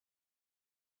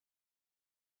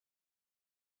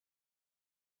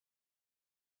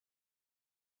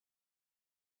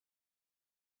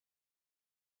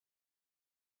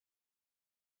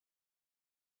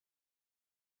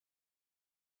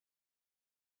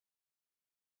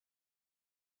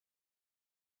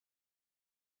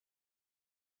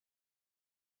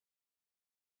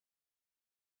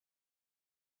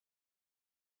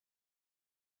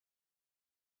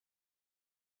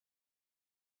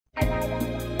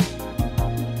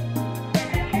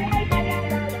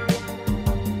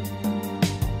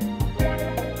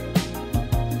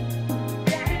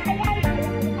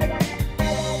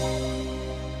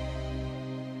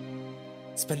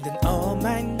Spending all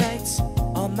my nights,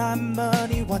 all my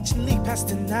money watching League Pass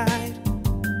tonight.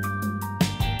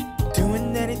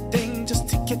 Doing anything just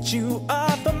to get you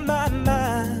off of my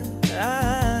mind.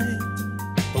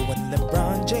 But when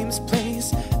LeBron James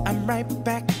plays, I'm right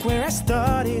back where I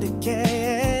started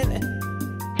again.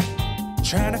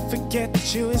 Trying to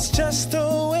forget you is just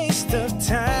a waste of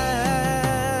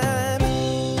time.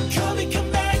 Call me,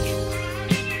 come back.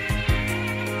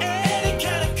 Any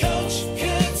kind of coach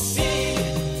could see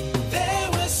there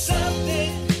was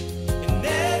something in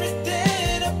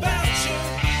everything about you.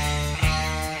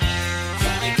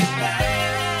 Call me, come back.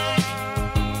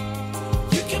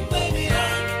 You can blame it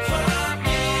on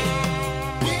me.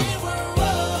 We were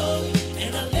wrong,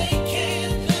 and I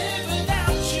can't live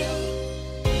without you.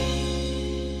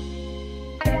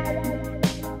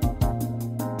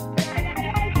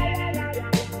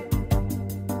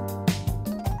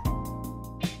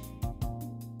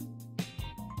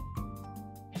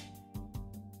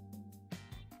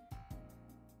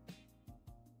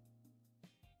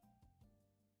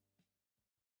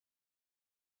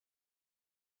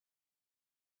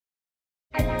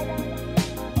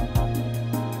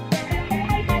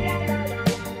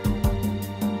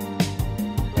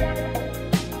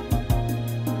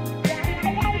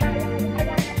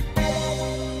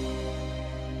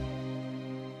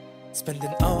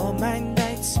 Spending all my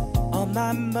nights, all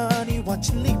my money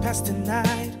watching League Pass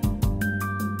tonight.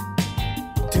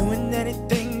 Doing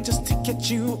anything just to get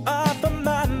you off of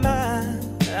my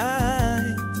mind.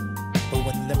 But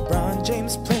when LeBron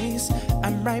James plays,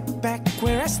 I'm right back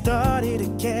where I started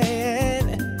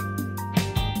again.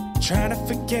 Trying to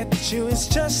forget you is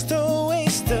just a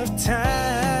waste of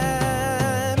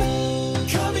time.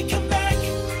 Call me, come back.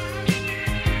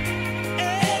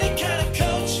 Any kind of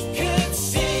coach could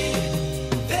see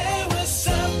there was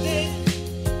something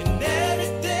in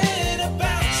everything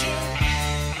about you.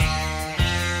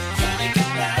 Call me,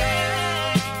 come back.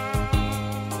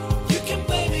 You can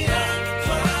blame it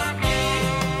on me.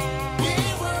 We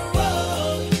were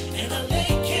wrong, and I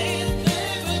can't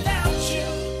live without you.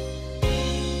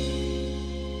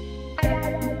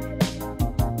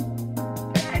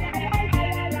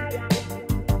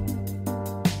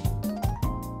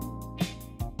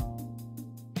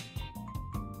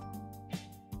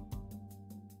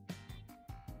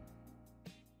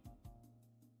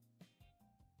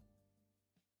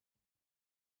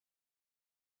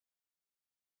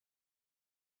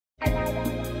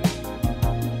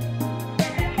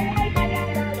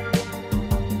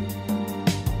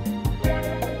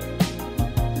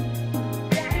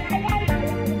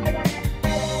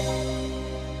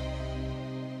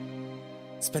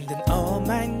 Spending all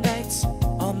my nights,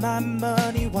 all my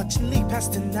money watching League Pass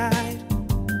tonight.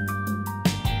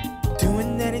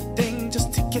 Doing anything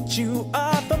just to get you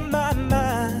off of my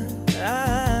mind.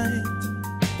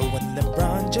 But when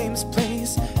LeBron James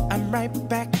plays, I'm right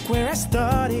back where I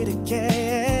started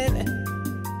again.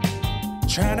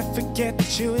 Trying to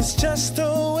forget you is just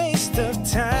a waste